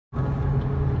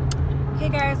Hey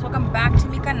guys, welcome back to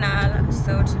my canal.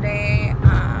 So today,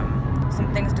 some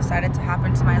things decided to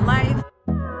happen to my life.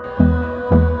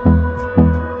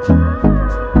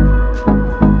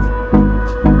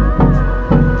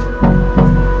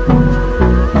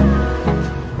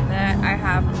 That I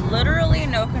have literally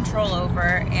no control over,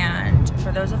 and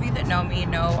for those of you that know me,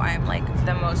 know I'm like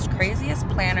the most craziest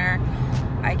planner.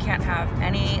 I can't have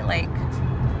any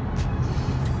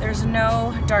there's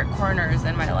no dark corners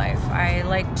in my life. I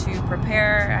like to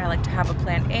prepare. I like to have a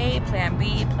plan A, plan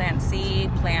B, plan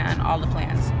C, plan all the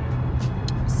plans.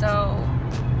 So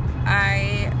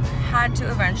I had to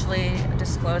eventually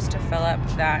disclose to Philip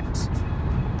that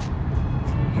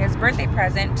his birthday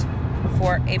present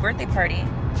for a birthday party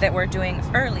that we're doing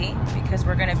early, because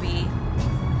we're gonna be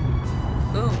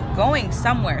going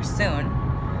somewhere soon,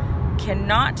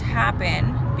 cannot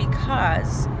happen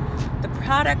because the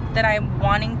product that I'm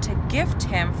wanting to gift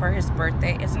him for his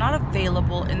birthday is not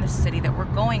available in the city that we're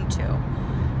going to.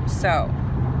 So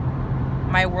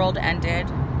my world ended.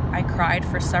 I cried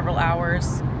for several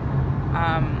hours.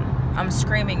 I'm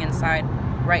screaming inside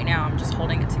right now. I'm just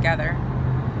holding it together.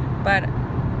 But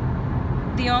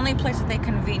the only place that they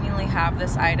conveniently have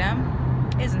this item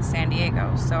is in San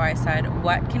Diego. So I said,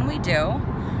 what can we do?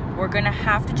 We're gonna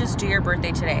have to just do your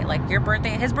birthday today. Like, your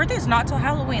birthday, his birthday is not till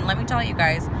Halloween. Let me tell you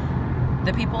guys,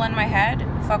 the people in my head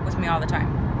fuck with me all the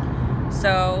time.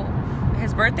 So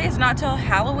his birthday is not till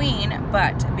Halloween,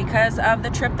 but because of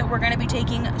the trip that we're gonna be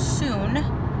taking soon,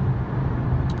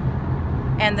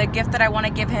 and the gift that I wanna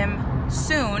give him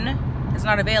soon is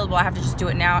not available, I have to just do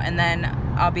it now, and then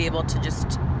I'll be able to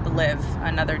just live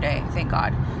another day, thank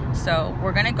God. So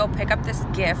we're gonna go pick up this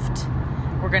gift.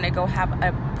 We're gonna go have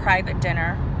a private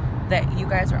dinner that you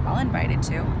guys are all invited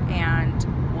to, and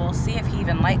we'll see if he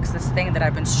even likes this thing that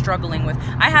I've been struggling with.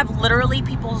 I have literally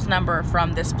people's number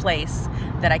from this place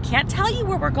that I can't tell you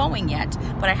where we're going yet,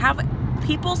 but I have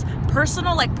people's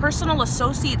personal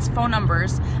associates' phone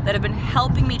numbers that have been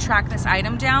helping me track this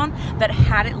item down, that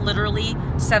had it literally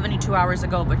 72 hours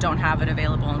ago but don't have it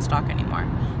available in stock anymore.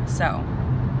 So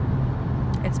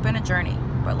it's been a journey,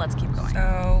 but let's keep going.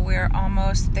 So we're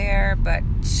almost there, but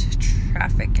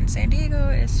traffic in San Diego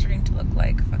is starting to look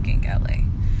like fucking LA.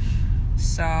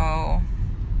 So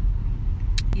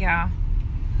yeah,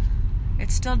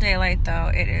 it's still daylight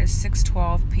though. It is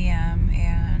 6:12 p.m.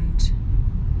 and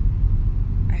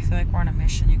I feel like we're on a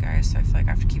mission, you guys. So I feel like I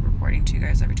have to keep reporting to you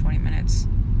guys every 20 minutes.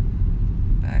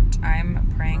 But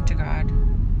I'm praying to God,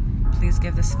 please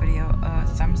give this video a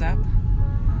thumbs up.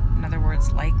 In other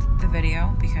words, like the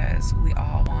video, because we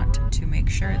all want to make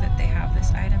sure that they have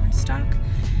this item in stock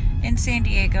in San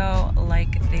Diego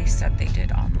like they said they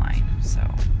did online. So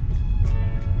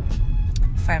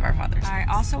 5 Our Fathers. I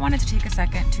also wanted to take a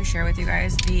second to share with you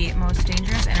guys the most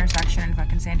dangerous intersection in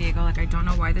fucking San Diego. Like, I don't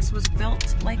know why this was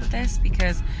built like this,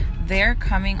 because they're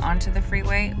coming onto the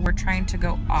freeway. We're trying to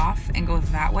go off and go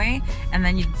that way, and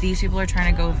then these people are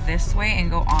trying to go this way and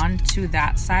go on to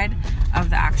that side of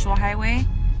the actual highway.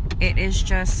 It is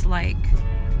just like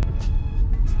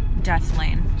death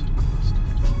lane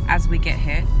as we get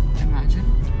hit. Imagine.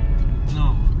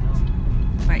 No.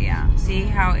 But yeah, see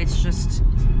how it's just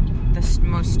the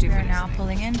most stupid. We're now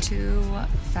pulling into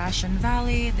Fashion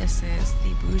Valley. This is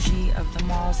the bougie of the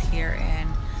malls here in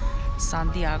San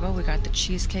Diego. We got the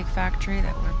Cheesecake Factory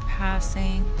that we're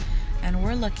passing, and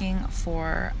we're looking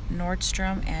for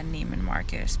Nordstrom and Neiman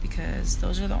Marcus, because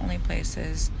those are the only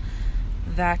places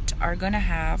that are gonna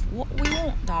have what we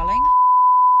want, darling.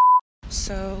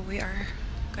 So we are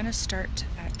gonna start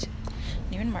at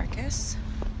Neiman Marcus.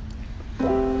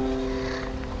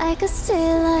 I could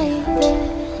stay like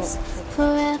this,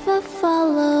 forever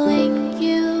following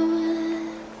you.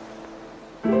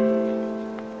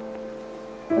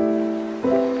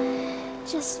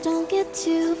 Just don't get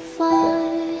too far,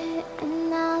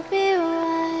 and I'll be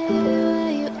right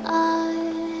where you are.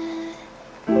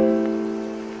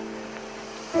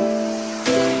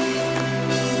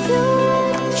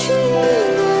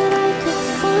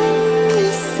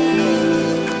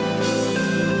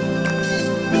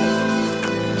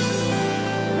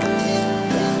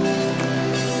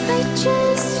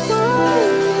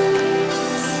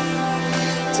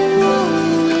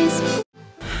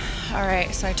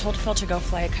 Alright, so I told Phil to go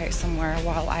fly a kite somewhere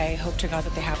while I hope to God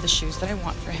that they have the shoes that I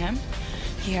want for him.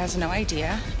 He has no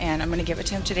idea, and I'm going to give it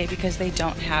to him today because they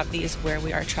don't have these where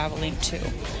we are traveling to.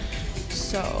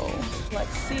 So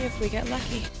let's see if we get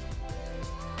lucky.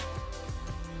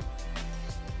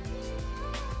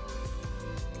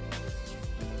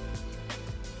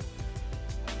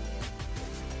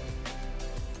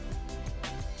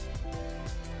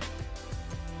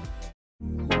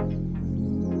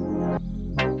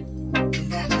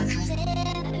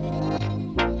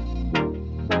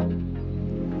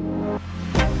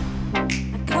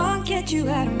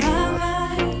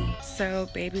 So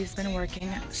baby's been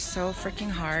working so freaking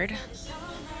hard,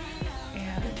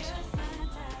 and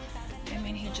I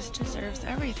mean, he just deserves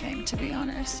everything, to be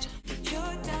honest.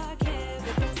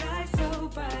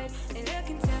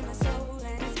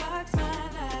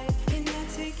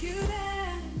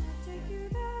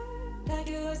 Like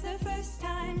it was the first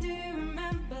time, do you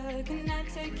remember? Can I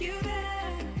take you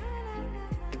there?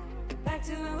 Back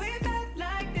to when we felt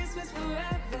like this was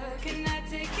forever. Can I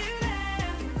take you there?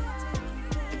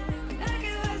 Like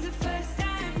it was the first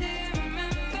time, do you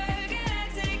remember? Can I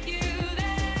take you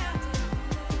there?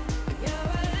 You're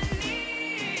what I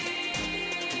need.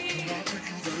 Can I take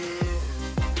you there?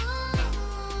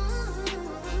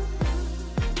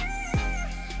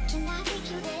 Can I take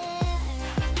you there?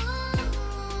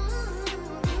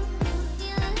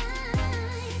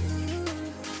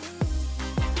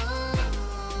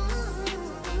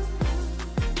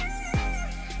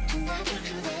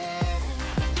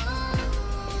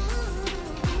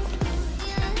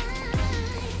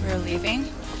 We're leaving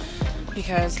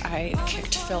because I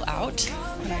kicked Phil out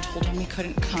and I told him we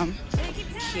couldn't come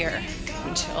here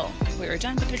until we were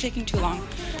done, but they're taking too long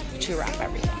to wrap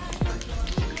everything.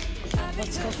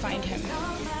 Let's go find him.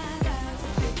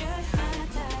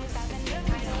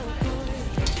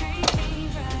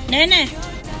 Nene!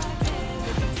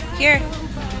 Here.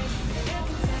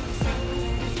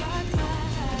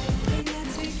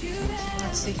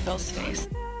 Let's see Phil's face.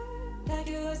 Like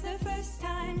it was the first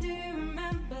time, do you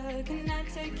remember? Can I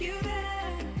take you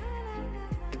there?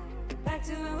 Back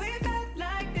to when we felt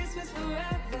like this was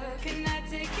forever. Can I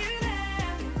take you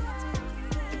there?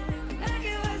 Like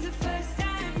it was the first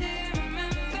time, do you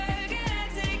remember? Can I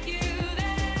take you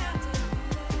there?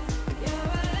 You're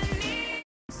what I need.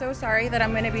 So sorry that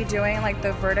I'm going to be doing like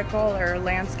the vertical or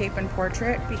landscape and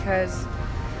portrait, because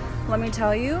let me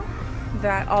tell you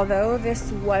that although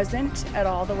this wasn't at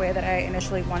all the way that I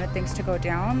initially wanted things to go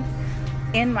down,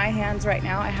 in my hands right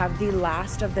now I have the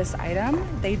last of this item.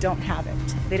 They don't have it.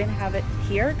 They didn't have it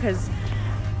here because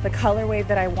the colorway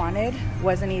that I wanted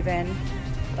wasn't even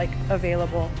like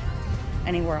available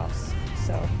anywhere else.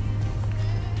 So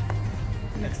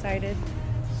I'm excited.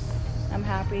 I'm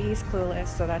happy. He's clueless,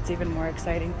 so that's even more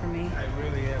exciting for me. I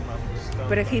really am. I'm stumped.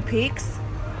 But if he peeks,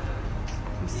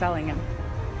 I'm selling him.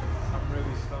 I'm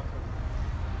really stumped.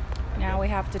 Now we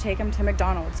have to take him to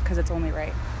McDonald's because it's only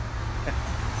right.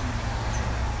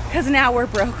 Because now we're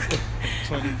broke.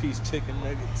 20-piece chicken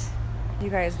nuggets. You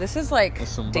guys, this is like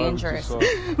dangerous. Oh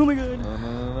my god.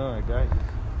 No, I got you.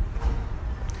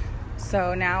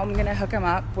 So now I'm gonna hook him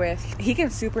up with, he can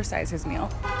supersize his meal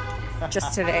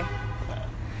just today.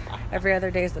 Every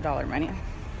other day is the dollar menu.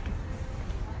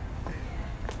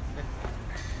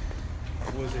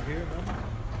 Was it here,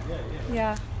 no?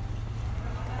 Yeah.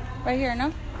 Right here,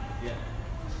 no? Yeah.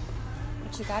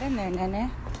 What you got in there,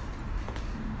 Nene?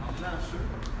 I'm not sure.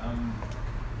 I'm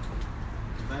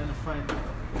trying to find out.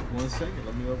 1 second,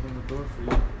 let me open the door for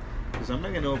you. Because I'm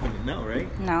not going to open it now, right?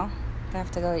 No. I have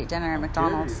to go eat dinner at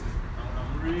McDonald's.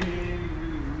 I'm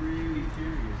really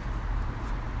curious.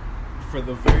 For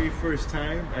the very first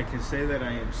time, I can say that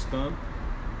I am stumped.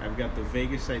 I've got the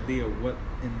vaguest idea of what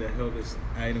in the hell this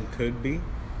item could be.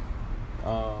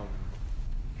 Okay,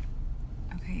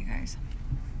 you guys.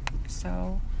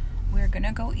 So we're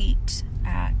gonna go eat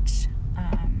at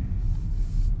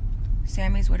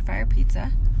Sammy's Woodfire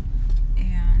Pizza,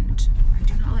 and I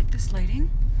do not like this lighting.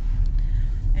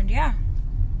 And yeah,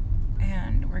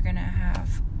 and we're gonna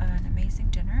have an amazing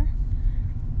dinner,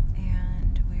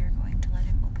 and we are going to let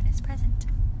him open his present.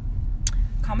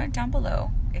 Comment down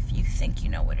below if you think you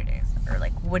know what it is, or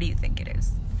like, what do you think it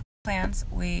is? Plans.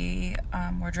 We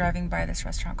were driving by this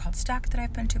restaurant called Stack that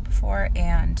I've been to before,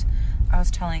 and I was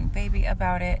telling baby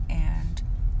about it, and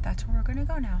that's where we're gonna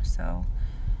go now. So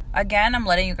again, I'm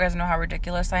letting you guys know how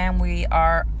ridiculous I am. We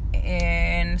are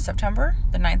in September,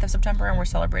 the 9th of September, and we're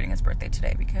celebrating his birthday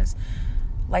today because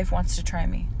life wants to try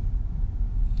me.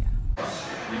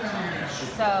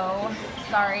 So,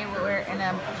 sorry, we're in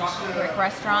a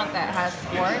restaurant that has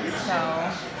sports, so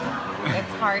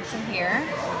it's hard to hear.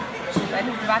 But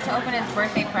he's about to open his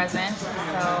birthday present,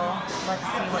 so let's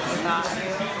see what he got.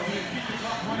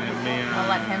 I'll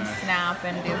let him snap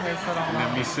and do his little moment.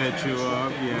 Let me set you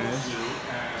up, yes.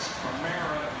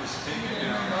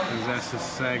 Because that's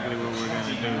exactly what we're going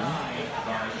to do.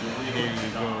 Here you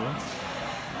go.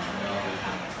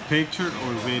 Picture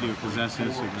or video, because that's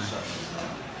Instagram.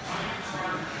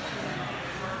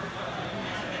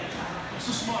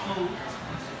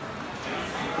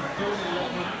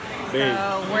 So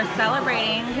we're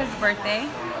celebrating his birthday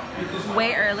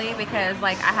way early because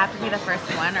like I have to be the first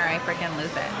one or I freaking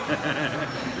lose it.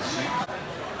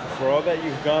 for all that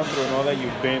you've gone through and all that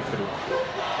you've been through,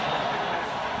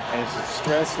 and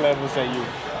stress levels that you've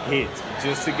hit,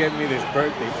 just to get me this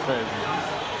birthday present.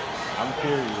 I'm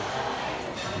curious.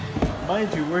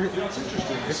 Mind you, we're...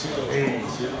 Hey.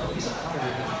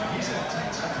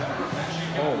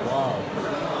 Oh, wow.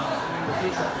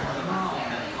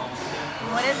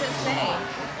 What does it say?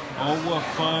 Oh, what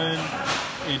fun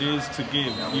it is to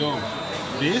give. Yo,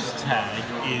 this tag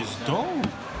is dope.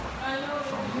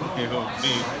 Okay, oh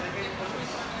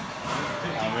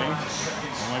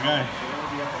my God.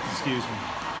 Excuse me.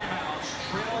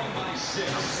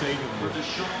 Say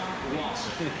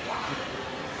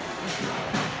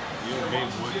Yo,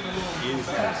 babe, what is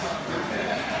this?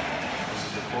 This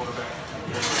is the quarterback.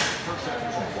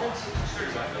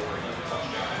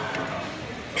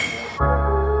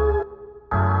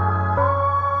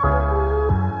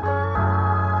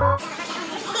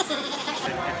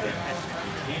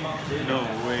 No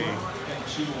way.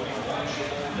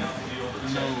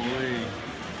 No way.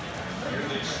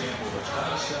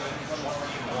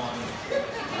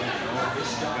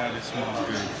 Oh my God, it smells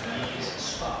good.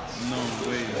 No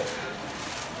way.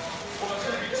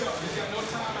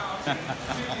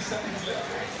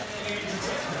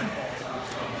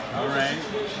 All right.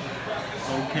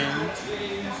 Okay.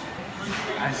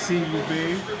 I see you,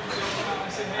 babe.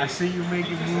 I see you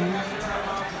making moves.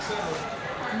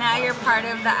 Now you're part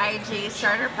of the IG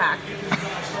starter pack.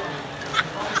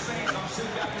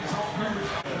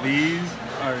 These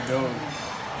are dope.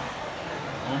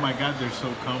 Oh my God, they're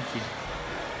so comfy.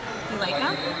 You like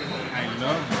them? I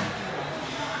love them.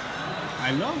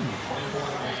 I love them.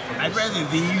 I'd rather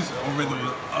these over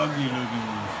those ugly looking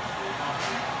ones.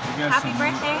 Happy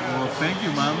birthday. Well, thank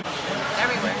you, Mom.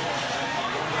 Everywhere.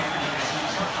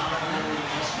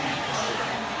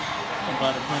 I'm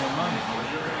about to put them on.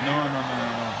 No.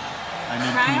 I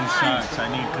need clean socks.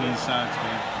 I need clean socks,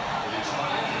 babe.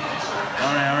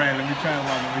 All right. Let me try them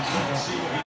on.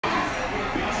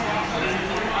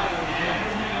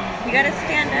 You gotta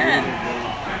stand up.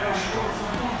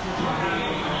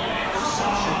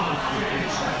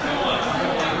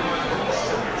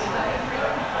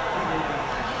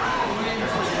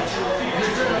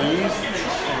 These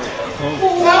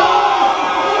are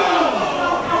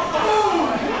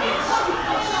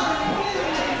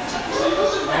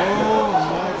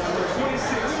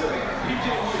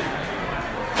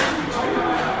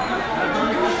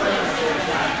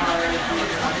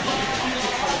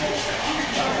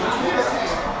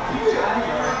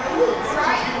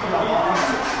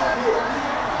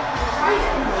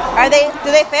Do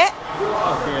they fit?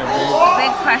 okay, The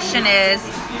big question is,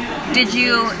 did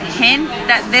you hint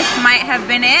that this might have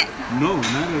been it? no,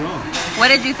 not at all. What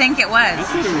did you think it was? I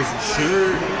thought it was a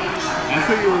shirt. I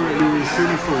thought you were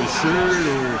shooting for a shirt,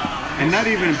 and not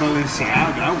even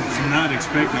Balenciaga. I was not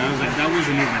expecting. I was like, that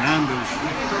wasn't even on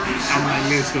my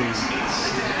list of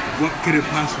what could it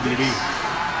possibly be.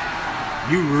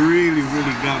 You really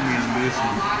got me on this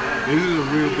one. This is a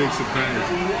real big surprise.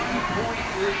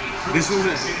 This was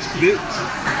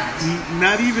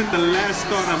not even the last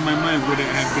thought on my mind would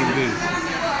have been this.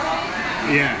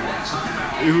 Yeah,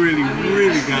 it really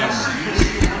got me.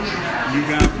 You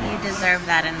got me. You deserve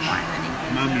that and more, honey.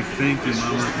 Mommy, thank you,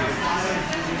 Mama.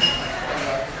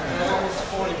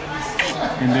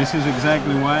 And this is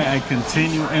exactly why I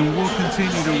continue and will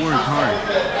continue to work hard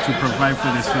to provide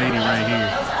for this lady right here.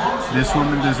 This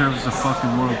woman deserves the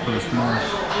fucking world plus more.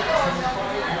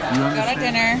 You understand? Got a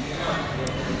dinner.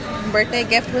 Birthday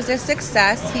gift was a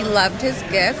success. He loved his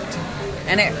gift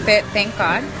and it fit, thank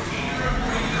God.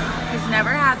 He's never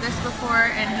had this before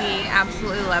and he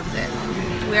absolutely loves it.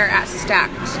 We are at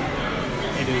Stacked.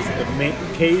 It is the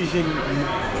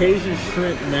Cajun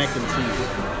shrimp mac and cheese.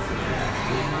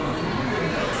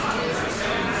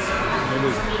 It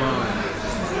is bomb.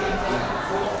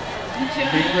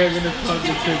 Big Raven is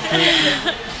positive.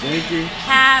 Thank you.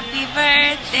 Happy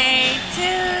birthday to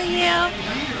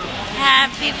you.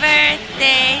 Happy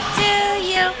birthday to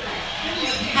you.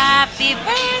 Happy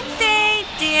birthday,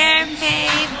 dear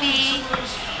baby.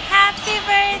 Happy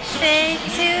birthday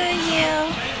to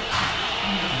you.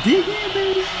 Dig it,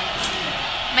 baby.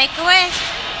 Make a wish.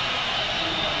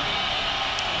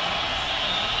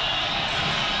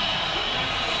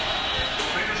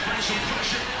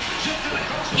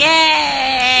 Yay!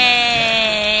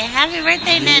 Happy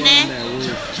birthday, Nene.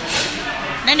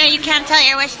 No, you can't tell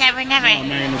your wish, never. I'm not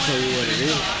going to tell you what it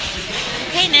is.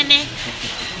 Hey, Nene.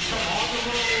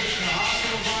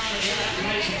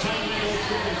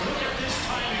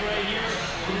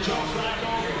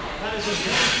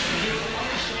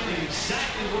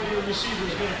 exactly where your receiver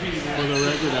is going to be. For the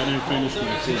record, I didn't finish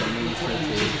my food. I moved straight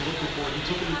to it. He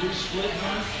took a reduced split.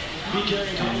 Be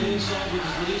carrying on the inside with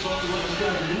his release off the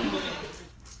right.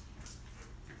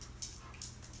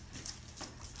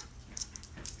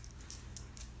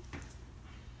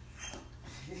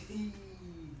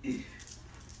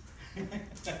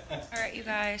 Alright, you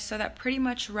guys, so that pretty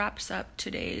much wraps up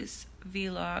today's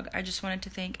vlog. I just wanted to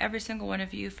thank every single one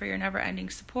of you for your never-ending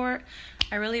support.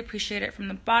 I really appreciate it from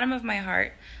the bottom of my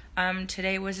heart.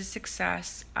 Today was a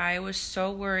success. I was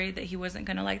so worried that he wasn't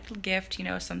going to like the gift. You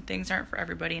know, some things aren't for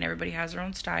everybody and everybody has their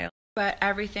own style. But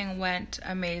everything went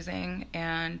amazing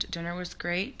and dinner was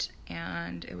great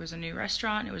and it was a new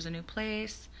restaurant, it was a new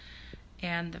place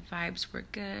and the vibes were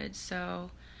good.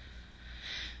 So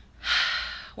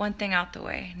one thing out the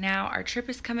way. Now our trip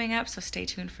is coming up, so stay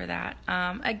tuned for that.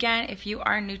 Again, if you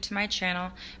are new to my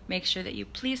channel, make sure that you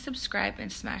please subscribe and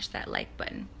smash that like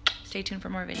button. Stay tuned for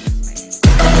more videos.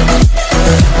 Bye.